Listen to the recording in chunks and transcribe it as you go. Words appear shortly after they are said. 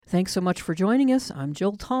Thanks so much for joining us. I'm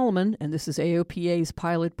Jill Tallman, and this is AOPA's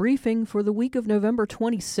pilot briefing for the week of November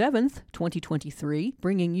 27th, 2023,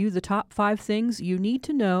 bringing you the top 5 things you need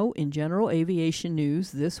to know in general aviation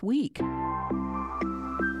news this week.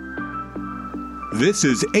 This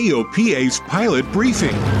is AOPA's pilot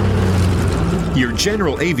briefing. Your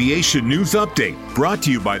general aviation news update, brought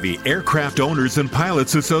to you by the Aircraft Owners and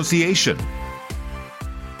Pilots Association.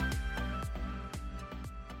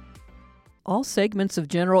 All segments of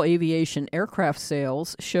general aviation aircraft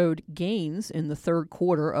sales showed gains in the third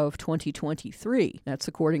quarter of 2023. That's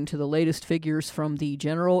according to the latest figures from the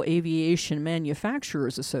General Aviation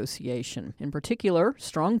Manufacturers Association. In particular,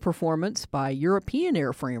 strong performance by European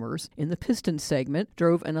airframers in the piston segment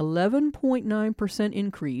drove an 11.9%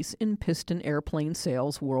 increase in piston airplane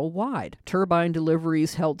sales worldwide. Turbine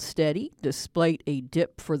deliveries held steady despite a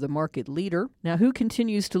dip for the market leader. Now, who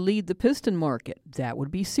continues to lead the piston market? That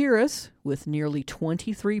would be Cirrus, with nearly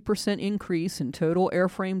 23% increase in total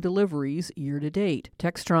airframe deliveries year-to-date.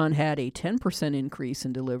 Textron had a 10% increase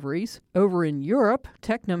in deliveries. Over in Europe,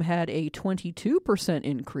 Tecnam had a 22%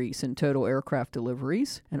 increase in total aircraft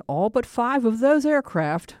deliveries, and all but 5 of those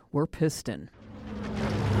aircraft were piston.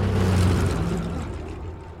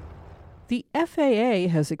 The FAA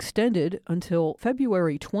has extended until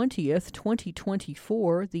February 20th,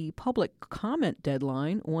 2024, the public comment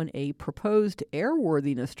deadline on a proposed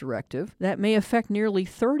airworthiness directive that may affect nearly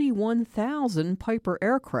 31,000 Piper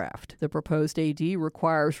aircraft. The proposed AD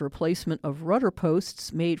requires replacement of rudder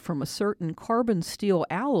posts made from a certain carbon steel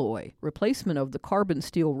alloy. Replacement of the carbon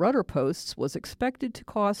steel rudder posts was expected to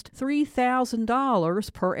cost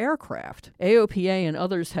 $3,000 per aircraft. AOPA and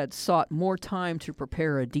others had sought more time to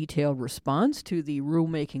prepare a detailed response to the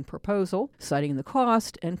rulemaking proposal, citing the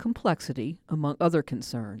cost and complexity, among other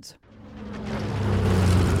concerns.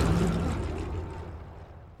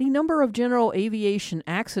 The number of general aviation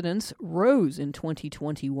accidents rose in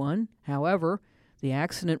 2021. However, the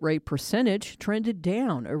accident rate percentage trended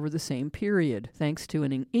down over the same period, thanks to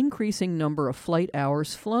an increasing number of flight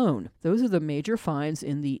hours flown. Those are the major finds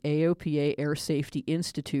in the AOPA Air Safety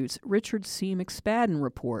Institute's Richard C. McSpadden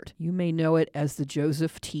report. You may know it as the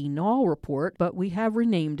Joseph T. Nall report, but we have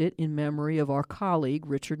renamed it in memory of our colleague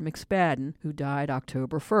Richard McSpadden, who died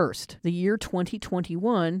October 1st. The year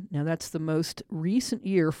 2021, now that's the most recent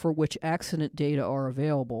year for which accident data are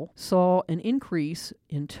available, saw an increase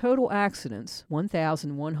in total accidents,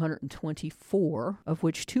 1,124, of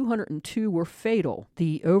which 202 were fatal.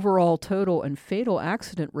 The overall total and fatal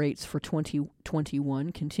accident rates for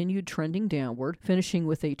 2021 continued trending downward, finishing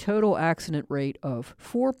with a total accident rate of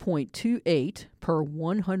 4.28 per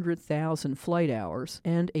 100,000 flight hours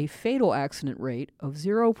and a fatal accident rate of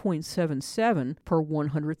 0.77 per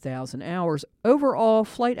 100,000 hours. Overall,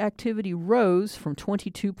 flight activity rose from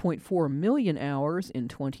 22.4 million hours in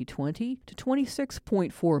 2020 to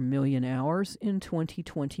 26.4 million hours in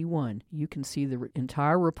 2021. You can see the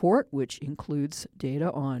entire report, which includes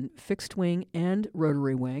data on fixed wing and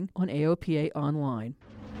rotary wing, on AOPA Online.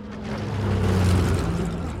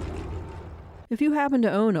 If you happen to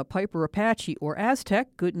own a Piper Apache or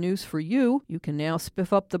Aztec, good news for you. You can now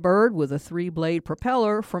spiff up the bird with a 3-blade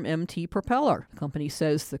propeller from MT Propeller. The company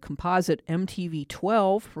says the composite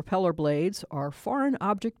MTV-12 propeller blades are foreign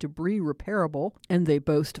object debris repairable, and they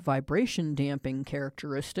boast vibration damping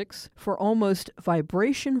characteristics for almost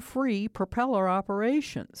vibration-free propeller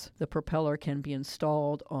operations. The propeller can be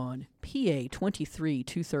installed on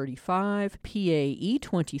PA-23-235,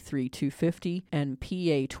 PA-E-23-250, and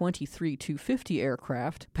PA-23-250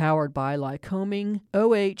 aircraft powered by Lycoming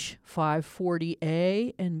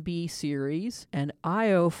OH-540A and B series and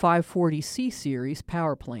IO-540C series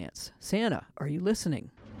power plants. Santa, are you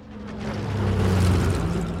listening?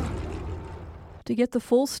 To get the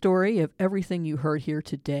full story of everything you heard here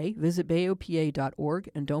today, visit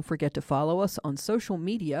bayopa.org, and don't forget to follow us on social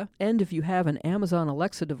media. And if you have an Amazon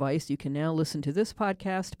Alexa device, you can now listen to this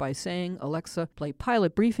podcast by saying, "Alexa, play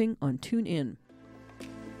Pilot Briefing" on TuneIn.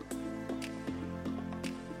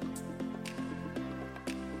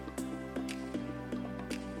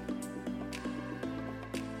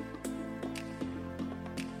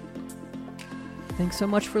 Thanks so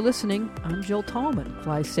much for listening. I'm Jill Tallman.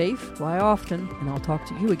 Fly safe, fly often, and I'll talk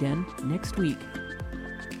to you again next week.